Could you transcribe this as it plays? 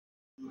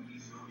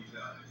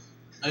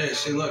Hey,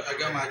 see, look, I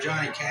got my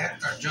Johnny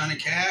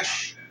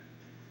Cash.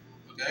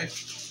 Okay.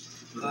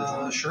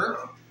 Shirt.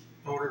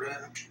 Ordered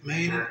a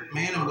Man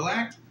in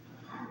Black.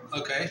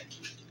 Okay.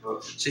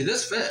 See,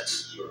 this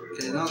fits.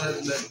 Okay, now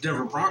that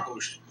Denver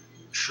Broncos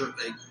shirt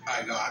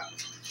I got.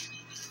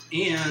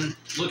 And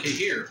look at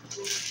here.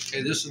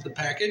 Okay, this is the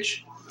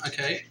package.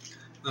 Okay.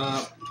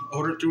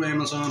 Ordered through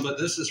Amazon, but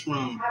this is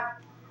from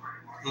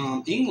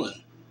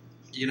England,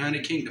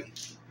 United Kingdom.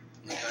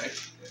 Okay.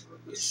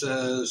 It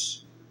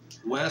says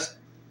West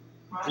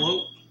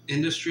Float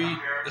Industry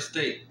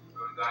Estate.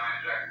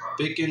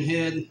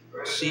 Bickenhead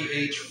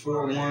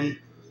CH411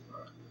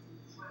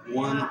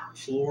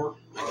 floor,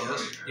 I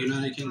guess,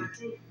 United Kingdom.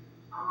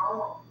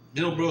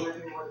 Millbrook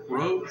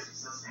Road.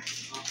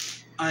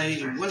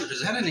 What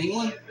is that in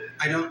England?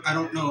 I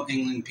don't know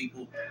England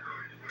people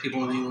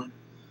in England.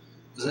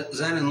 Is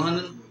that in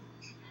London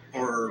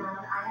or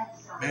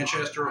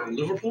Manchester or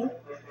Liverpool?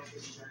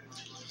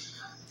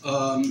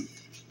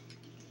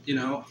 You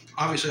know,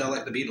 obviously I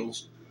like the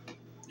Beatles.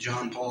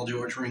 John, Paul,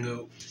 George,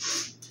 Ringo,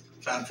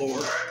 Fab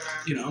Four.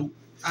 You know,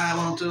 I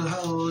want to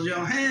hold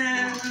your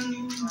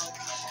hand.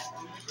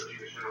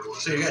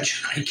 So you got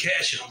Johnny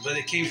Cash on, but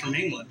it came from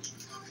England.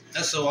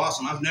 That's so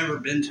awesome. I've never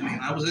been to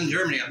England. I was in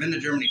Germany. I've been to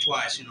Germany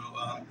twice, you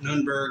know,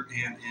 Nuremberg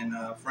and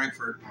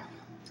Frankfurt.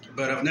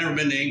 But I've never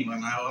been to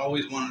England. I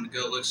always wanted to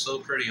go. It looks so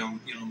pretty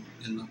on, you know,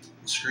 in the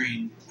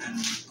screen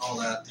and all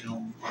that, you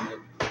know, on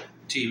the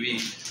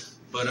TV.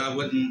 But I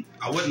wouldn't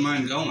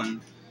mind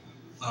going.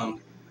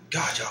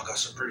 God, y'all got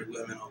some pretty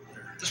women over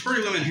there. There's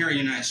pretty women here in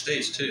the United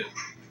States too.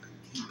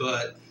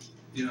 But,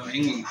 you know,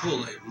 England,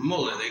 holy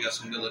moly, they got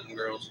some good-looking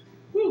girls.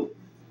 Woo!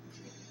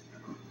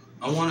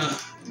 I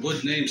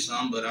would name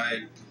some, but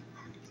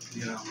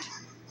you know,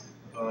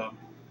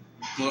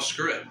 well,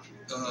 screw it.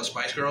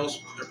 Spice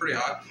Girls, they're pretty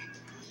hot.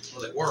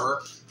 Well, they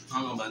were.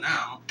 I don't know about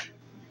now.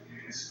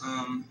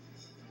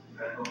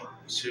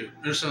 Shoot,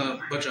 there's a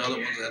bunch of other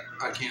ones that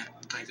I can't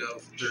think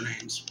of their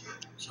names.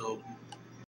 So